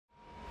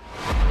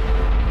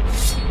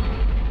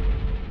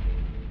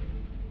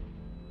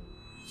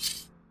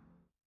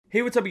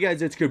Hey, what's up you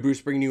guys, it's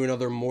Caboose bringing you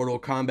another Mortal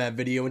Kombat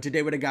video, and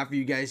today what I got for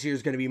you guys here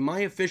is going to be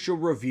my official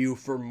review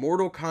for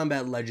Mortal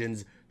Kombat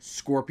Legends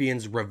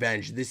Scorpion's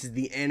Revenge. This is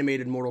the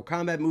animated Mortal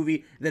Kombat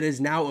movie that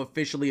is now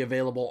officially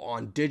available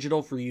on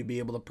digital for you to be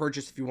able to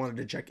purchase if you wanted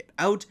to check it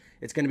out.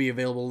 It's going to be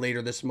available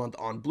later this month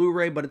on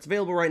Blu-ray, but it's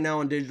available right now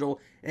on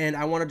digital, and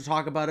I wanted to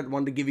talk about it,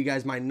 wanted to give you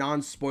guys my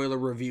non-spoiler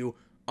review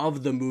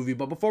of the movie.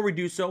 But before we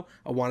do so,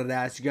 I wanted to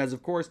ask you guys,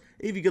 of course,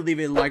 if you could leave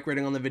a like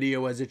rating on the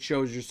video, as it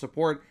shows your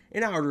support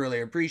and I would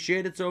really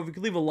appreciate it. So if you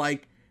could leave a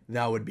like,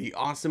 that would be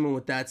awesome. And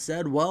with that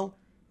said, well,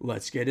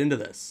 let's get into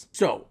this.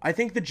 So I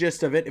think the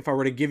gist of it, if I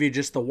were to give you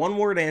just the one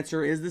word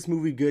answer, is this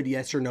movie good,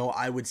 yes or no,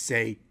 I would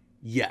say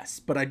yes.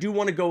 But I do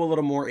want to go a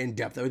little more in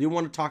depth. I do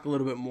want to talk a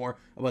little bit more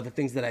about the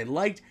things that I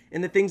liked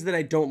and the things that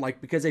I don't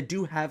like, because I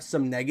do have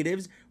some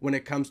negatives when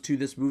it comes to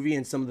this movie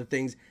and some of the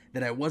things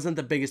that I wasn't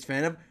the biggest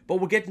fan of, but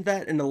we'll get to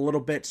that in a little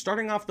bit.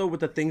 Starting off though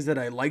with the things that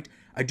I liked,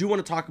 I do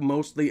want to talk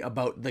mostly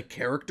about the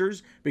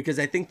characters, because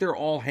I think they're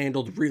all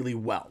handled really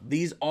well.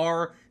 These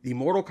are the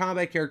Mortal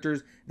Kombat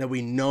characters that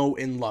we know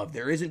and love.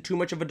 There isn't too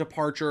much of a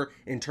departure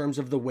in terms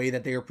of the way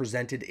that they are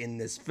presented in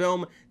this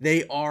film.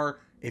 They are,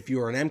 if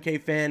you're an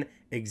MK fan,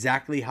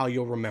 exactly how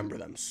you'll remember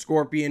them.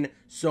 Scorpion,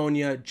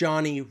 Sonya,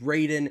 Johnny,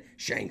 Raiden,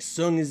 Shang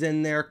Tsung is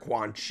in there,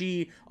 Quan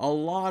Chi. A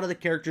lot of the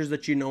characters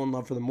that you know and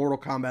love for the Mortal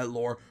Kombat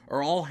lore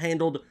are all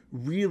handled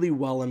really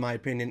well, in my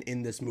opinion,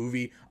 in this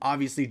movie.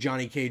 Obviously,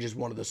 Johnny Cage is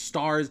one of the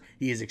stars.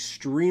 He is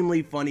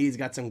extremely funny. He's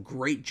got some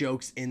great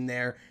jokes in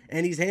there,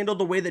 and he's handled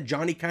the way that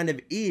Johnny kind of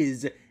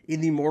is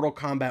in the Mortal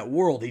Kombat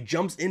world. He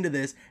jumps into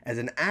this as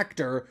an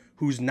actor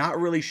who's not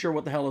really sure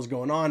what the hell is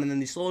going on, and then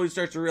he slowly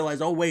starts to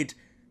realize, oh wait,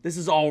 this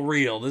is all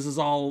real.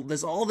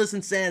 All this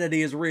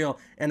insanity is real.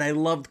 And I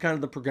loved kind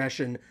of the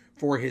progression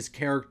for his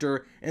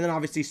character. And then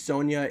obviously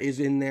Sonya is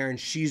in there, and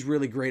she's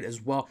really great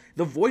as well.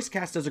 The voice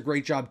cast does a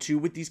great job too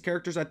with these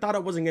characters. I thought I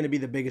wasn't going to be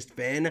the biggest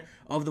fan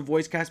of the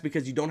voice cast,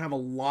 because you don't have a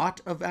lot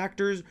of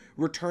actors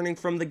returning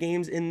from the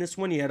games in this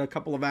one. You had a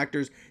couple of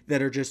actors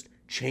that are just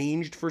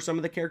changed for some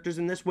of the characters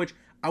in this, which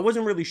I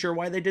wasn't really sure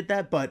why they did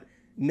that, but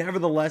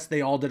nevertheless,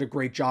 they all did a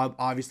great job.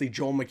 Obviously,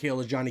 Joel McHale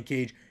as Johnny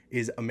Cage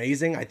is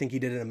amazing. I think he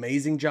did an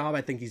amazing job.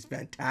 I think he's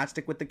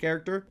fantastic with the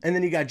character. And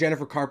then you got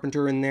Jennifer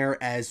Carpenter in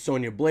there as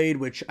Sonya Blade,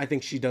 which I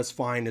think she does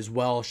fine as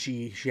well.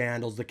 She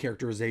handles the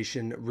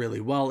characterization really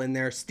well in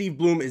there. Steve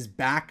Blum is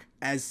back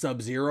as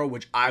Sub-Zero,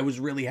 which I was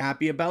really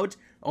happy about.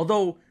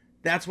 Although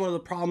that's one of the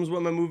problems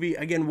with my movie.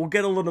 Again, we'll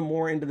get a little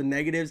more into the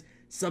negatives.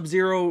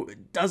 Sub-Zero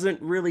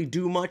doesn't really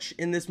do much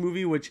in this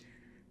movie, which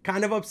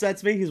kind of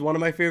upsets me. He's one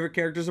of my favorite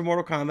characters in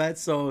Mortal Kombat,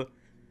 so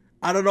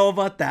I don't know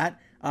about that.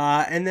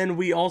 And then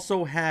we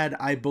also had,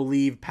 I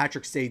believe,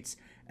 Patrick States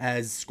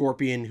as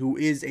Scorpion, who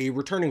is a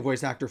returning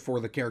voice actor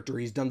for the character.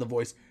 He's done the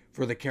voice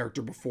for the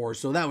character before,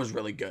 so that was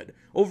really good.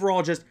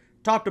 Overall, just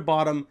top to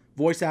bottom,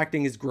 voice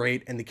acting is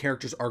great, and the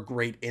characters are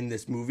great in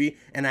this movie.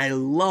 And I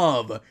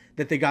love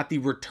that they got the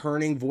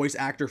returning voice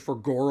actor for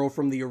Goro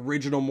from the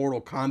original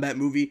Mortal Kombat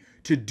movie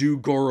to do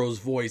Goro's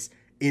voice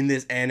in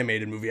this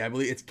animated movie. I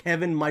believe it's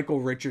Kevin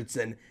Michael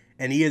Richardson,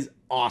 and he is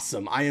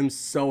awesome. I am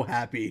so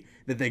happy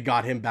that they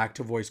got him back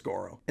to voice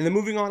Goro. And then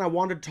moving on, I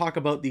wanted to talk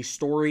about the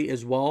story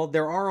as well.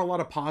 There are a lot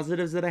of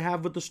positives that I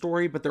have with the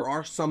story, but there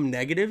are some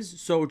negatives.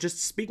 So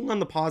just speaking on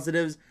the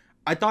positives,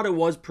 I thought it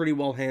was pretty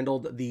well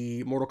handled.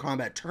 The Mortal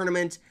Kombat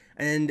tournament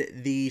and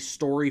the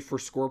story for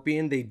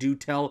Scorpion, they do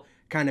tell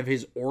kind of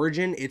his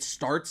origin. It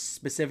starts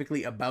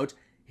specifically about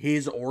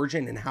his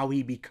origin and how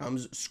he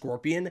becomes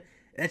Scorpion.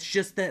 It's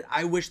just that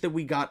I wish that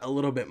we got a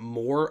little bit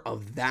more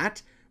of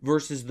that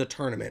versus the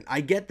tournament. I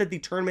get that the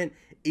tournament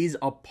is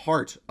a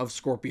part of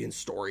Scorpion's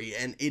story,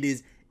 and it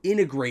is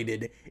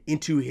integrated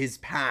into his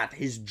path,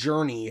 his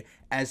journey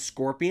as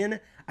Scorpion.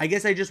 I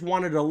guess I just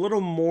wanted a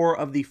little more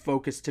of the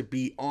focus to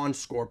be on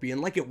Scorpion,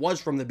 like it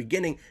was from the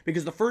beginning,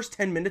 because the first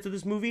 10 minutes of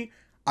this movie,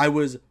 I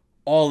was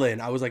all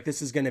in. I was like,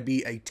 this is going to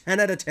be a 10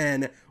 out of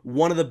 10,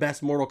 one of the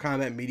best Mortal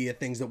Kombat media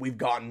things that we've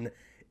gotten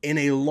in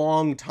a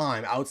long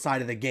time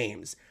outside of the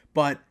games.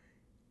 But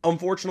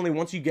unfortunately,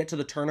 once you get to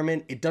the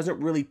tournament, it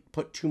doesn't really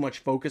put too much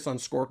focus on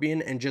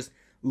Scorpion and just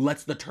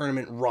lets the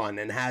tournament run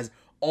and has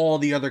all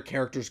the other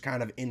characters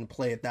kind of in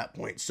play at that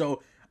point.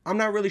 So I'm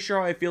not really sure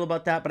how I feel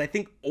about that, but I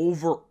think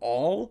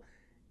overall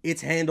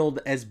it's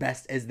handled as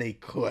best as they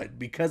could,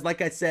 because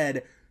like I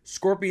said,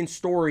 Scorpion's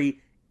story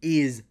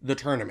is the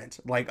tournament.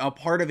 Like, a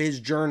part of his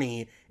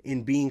journey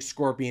in being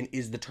Scorpion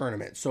is the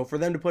tournament. So for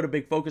them to put a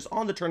big focus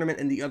on the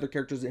tournament and the other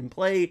characters in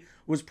play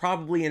was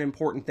probably an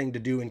important thing to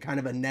do and kind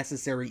of a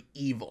necessary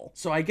evil.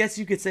 So I guess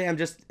you could say I'm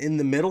just in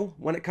the middle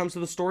when it comes to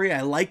the story.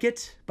 I like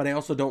it, but I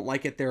also don't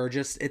like it. There are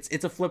just,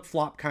 it's a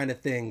flip-flop kind of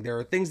thing. There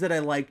are things that I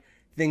like,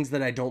 things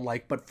that I don't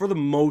like, but for the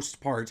most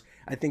part,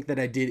 I think that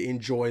I did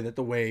enjoy that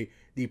the way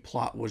the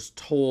plot was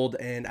told,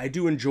 and I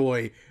do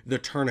enjoy the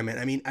tournament.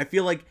 I mean, I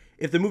feel like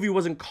if the movie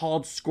wasn't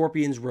called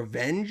Scorpion's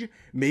Revenge,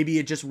 maybe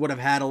it just would have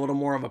had a little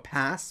more of a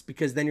pass,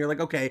 because then you're like,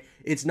 okay,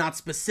 it's not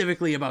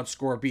specifically about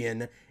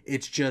Scorpion,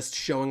 it's just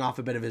showing off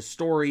a bit of his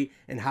story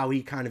and how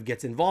he kind of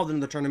gets involved in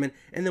the tournament,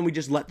 and then we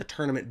just let the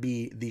tournament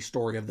be the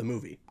story of the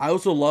movie. I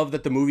also love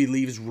that the movie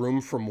leaves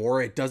room for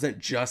more. It doesn't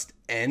just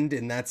end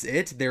and that's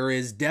it. There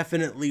is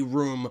definitely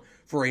room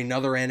for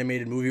another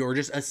animated movie, or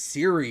just a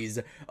series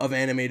of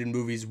animated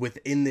movies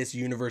within this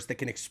universe that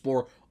can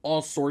explore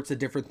all sorts of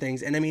different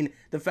things. And I mean,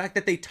 the fact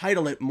that they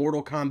title it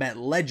Mortal Kombat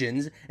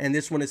Legends, and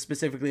this one is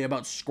specifically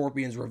about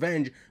Scorpion's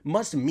Revenge,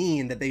 must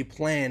mean that they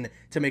plan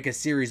to make a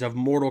series of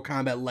Mortal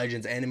Kombat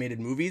Legends animated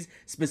movies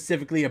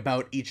specifically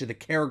about each of the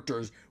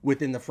characters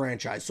within the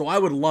franchise. So I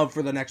would love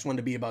for the next one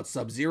to be about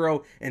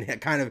Sub-Zero and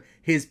kind of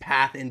his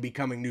path in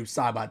becoming Noob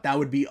Saibot. That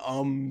would be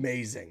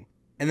amazing.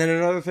 And then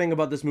another thing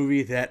about this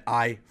movie that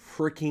I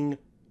freaking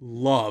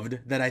loved,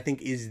 that I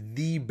think is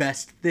the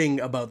best thing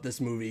about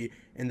this movie,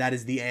 and that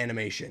is the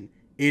animation.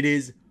 It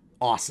is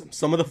awesome.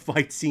 Some of the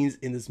fight scenes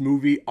in this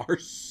movie are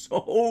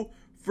so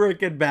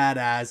freaking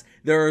badass.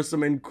 There are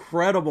some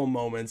incredible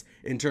moments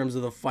in terms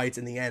of the fights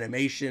and the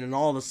animation and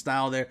all the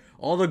style there.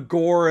 All the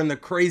gore and the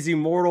crazy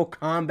Mortal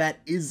Kombat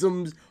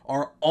isms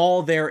are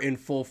all there in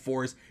full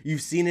force.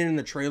 You've seen it in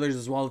the trailers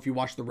as well. If you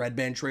watch the Red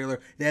Band trailer,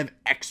 they have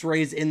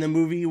X-rays in the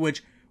movie,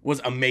 which was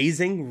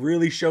amazing.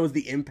 Really shows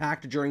the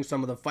impact during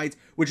some of the fights,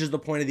 which is the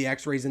point of the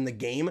X-rays in the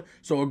game.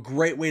 So a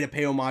great way to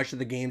pay homage to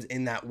the games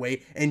in that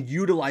way and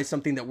utilize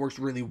something that works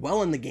really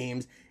well in the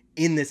games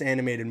in this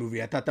animated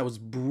movie. I thought that was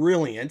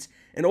brilliant.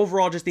 And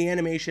overall, just the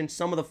animation,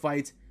 some of the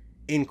fights,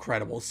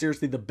 incredible.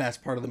 Seriously, the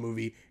best part of the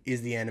movie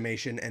is the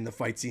animation and the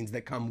fight scenes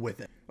that come with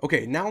it.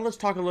 Okay, now let's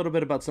talk a little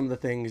bit about some of the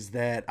things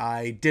that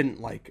I didn't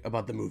like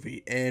about the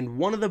movie. And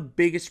one of the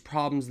biggest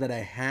problems that I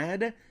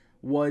had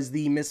was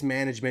the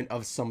mismanagement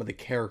of some of the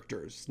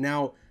characters.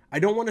 Now, I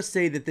don't want to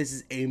say that this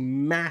is a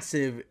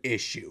massive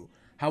issue.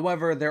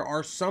 However, there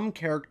are some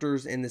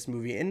characters in this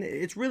movie, and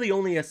it's really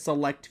only a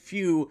select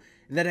few,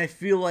 that I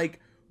feel like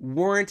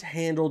weren't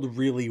handled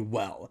really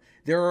well.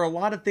 There are a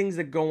lot of things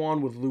that go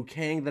on with Liu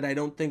Kang that I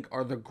don't think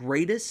are the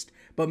greatest,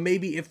 but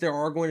maybe if there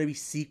are going to be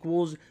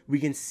sequels, we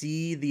can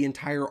see the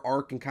entire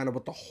arc and kind of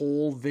what the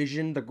whole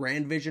vision, the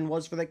grand vision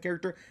was for that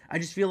character. I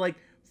just feel like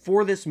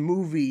for this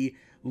movie,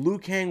 Liu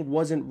Kang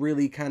wasn't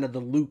really kind of the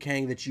Liu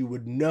Kang that you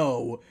would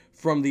know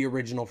from the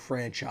original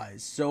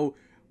franchise. So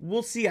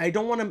we'll see. I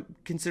don't want to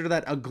consider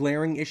that a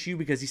glaring issue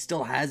because he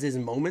still has his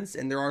moments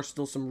and there are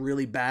still some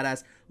really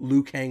badass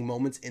Liu Kang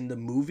moments in the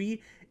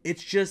movie.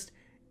 It's just,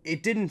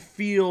 it didn't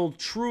feel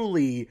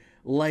truly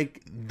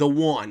like the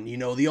one, you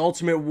know, the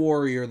ultimate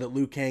warrior that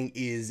Liu Kang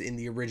is in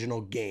the original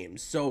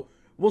games. So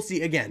we'll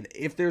see. Again,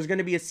 if there's going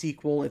to be a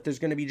sequel, if there's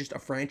going to be just a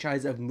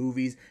franchise of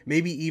movies,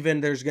 maybe even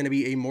there's going to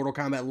be a Mortal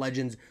Kombat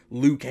Legends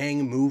Liu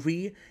Kang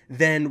movie,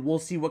 then we'll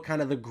see what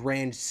kind of the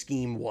grand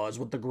scheme was,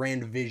 what the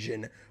grand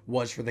vision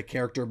was for the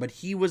character. But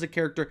he was a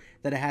character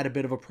that I had a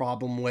bit of a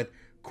problem with.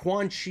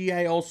 Quan Chi,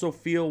 I also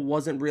feel,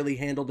 wasn't really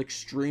handled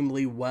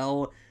extremely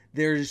well.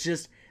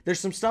 There's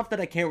some stuff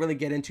that I can't really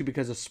get into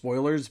because of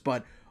spoilers,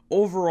 but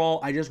overall,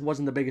 I just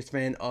wasn't the biggest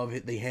fan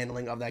of the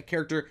handling of that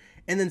character.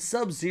 And then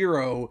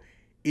Sub-Zero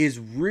is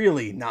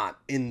really not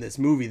in this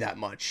movie that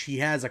much. He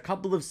has a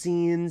couple of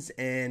scenes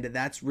and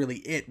that's really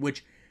it,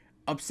 which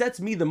upsets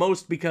me the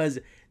most because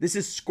this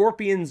is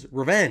Scorpion's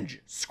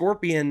Revenge.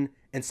 Scorpion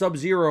and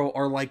Sub-Zero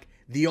are like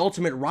the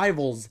ultimate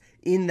rivals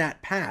in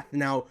that path.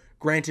 Now,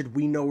 granted,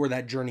 we know where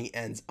that journey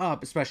ends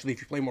up, especially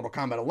if you play Mortal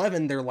Kombat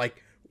 11, they're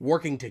like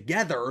working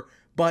together.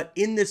 But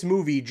in this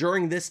movie,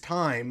 during this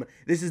time,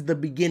 this is the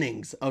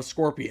beginnings of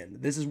Scorpion.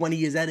 This is when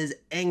he is at his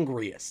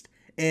angriest.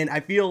 And I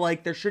feel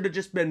like there should have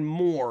just been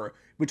more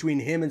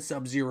between him and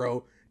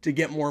Sub-Zero to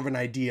get more of an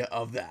idea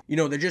of that. You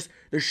know,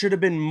 there should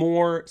have been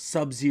more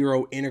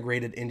Sub-Zero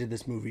integrated into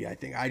this movie, I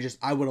think.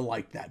 I would have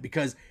liked that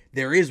because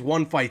there is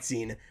one fight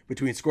scene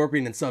between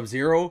Scorpion and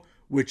Sub-Zero,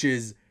 which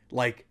is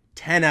like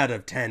 10 out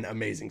of 10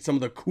 amazing. Some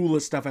of the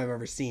coolest stuff I've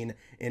ever seen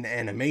in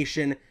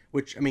animation,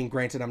 which, I mean,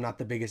 granted, I'm not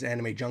the biggest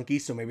anime junkie,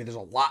 so maybe there's a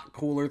lot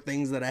cooler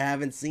things that I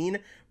haven't seen,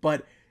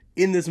 but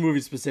in this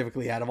movie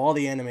specifically, out of all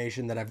the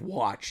animation that I've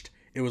watched,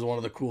 it was one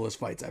of the coolest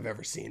fights I've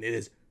ever seen. It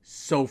is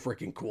so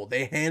freaking cool.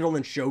 They handle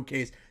and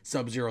showcase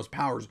Sub-Zero's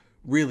powers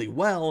really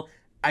well.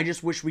 I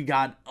just wish we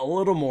got a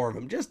little more of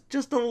him.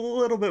 Just a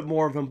little bit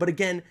more of him. But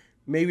again,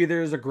 maybe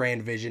there's a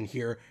grand vision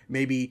here.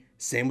 Maybe,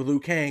 same with Liu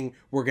Kang,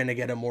 we're going to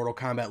get a Mortal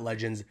Kombat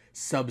Legends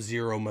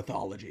Sub-Zero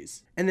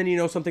mythologies. And then, you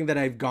know, something that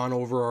I've gone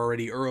over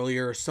already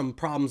earlier, some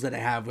problems that I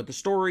have with the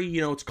story. You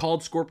know, it's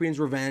called Scorpion's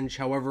Revenge.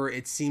 However,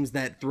 it seems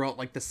that throughout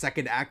like the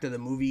second act of the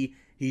movie,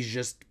 he's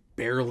just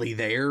barely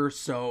there.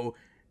 So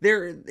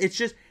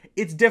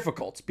it's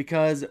difficult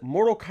because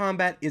Mortal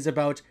Kombat is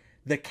about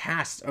the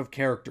cast of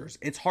characters.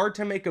 It's hard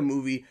to make a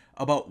movie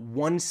about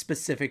one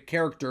specific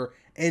character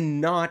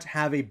and not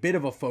have a bit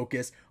of a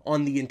focus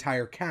on the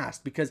entire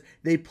cast because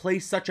they play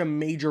such a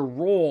major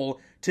role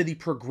to the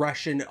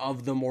progression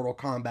of the Mortal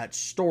Kombat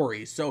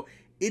story. So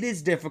It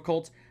is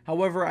difficult.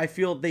 However, I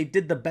feel they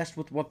did the best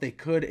with what they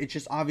could. It's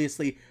just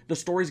obviously the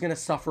story's going to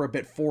suffer a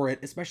bit for it,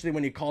 especially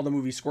when you call the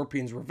movie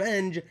Scorpion's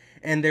Revenge,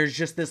 and there's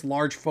just this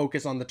large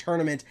focus on the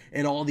tournament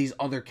and all these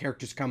other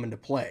characters come into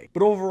play.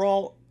 But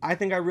overall, I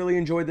think I really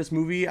enjoyed this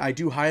movie. I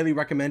do highly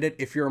recommend it.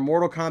 If you're a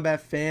Mortal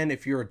Kombat fan,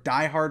 if you're a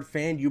diehard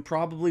fan, you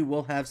probably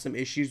will have some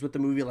issues with the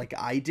movie like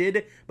I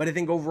did, but I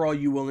think overall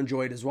you will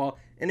enjoy it as well.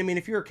 And I mean,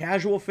 if you're a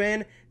casual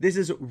fan, this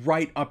is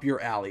right up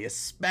your alley,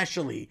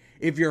 especially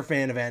if you're a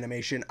fan of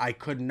animation. I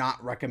could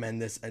not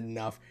recommend this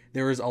enough.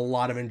 There is a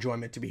lot of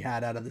enjoyment to be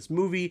had out of this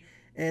movie.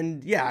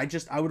 And yeah,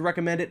 I would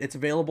recommend it. It's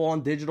available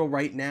on digital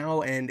right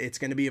now, and it's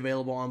going to be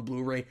available on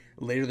Blu-ray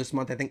later this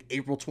month. I think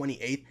April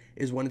 28th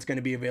is when it's going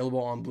to be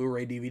available on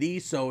Blu-ray DVD.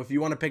 So if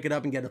you want to pick it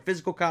up and get a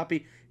physical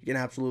copy, you can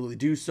absolutely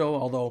do so,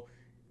 although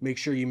make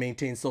sure you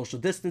maintain social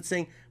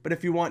distancing. But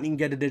if you want, you can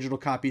get a digital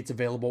copy. It's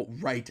available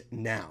right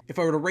now. If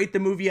I were to rate the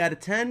movie out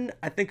of 10,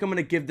 I think I'm going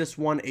to give this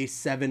one a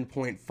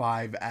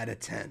 7.5 out of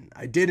 10.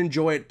 I did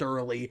enjoy it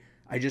thoroughly.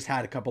 I just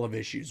had a couple of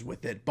issues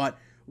with it, but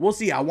we'll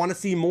see. I want to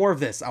see more of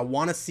this. I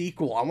want a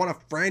sequel. I want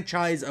a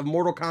franchise of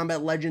Mortal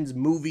Kombat Legends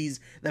movies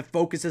that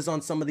focuses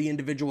on some of the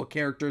individual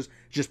characters.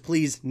 Just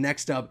please,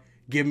 next up,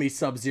 give me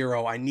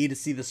Sub-Zero. I need to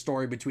see the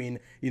story between,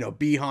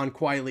 Bi-Han,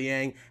 Kuai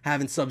Liang,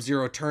 having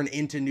Sub-Zero turn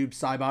into Noob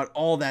Saibot,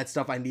 all that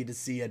stuff. I need to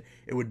see it.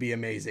 It would be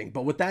amazing.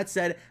 But with that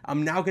said,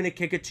 I'm now going to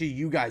kick it to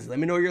you guys. Let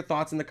me know your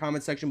thoughts in the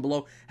comment section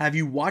below. Have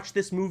you watched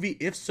this movie?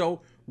 If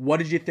so, what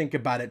did you think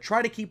about it?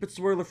 Try to keep it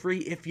spoiler free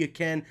if you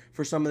can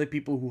for some of the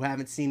people who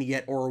haven't seen it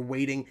yet or are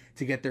waiting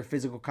to get their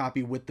physical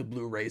copy with the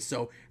Blu-rays.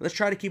 So let's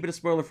try to keep it as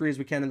spoiler free as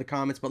we can in the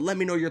comments, but let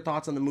me know your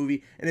thoughts on the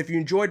movie. And if you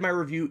enjoyed my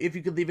review, if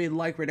you could leave a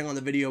like rating on the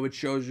video, it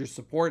shows your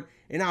support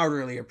and I would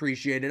really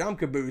appreciate it. I'm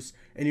Caboose,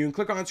 and you can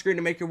click on screen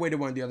to make your way to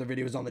one of the other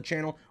videos on the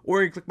channel,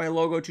 or you can click my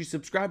logo to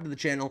subscribe to the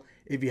channel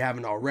if you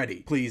haven't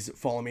already. Please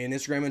follow me on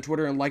Instagram and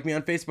Twitter and like me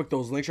on Facebook.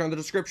 Those links are in the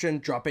description.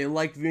 Drop a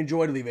like if you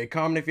enjoyed, leave a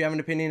comment if you have an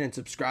opinion, and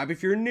subscribe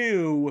if you're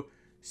new.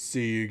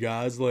 See you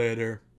guys later.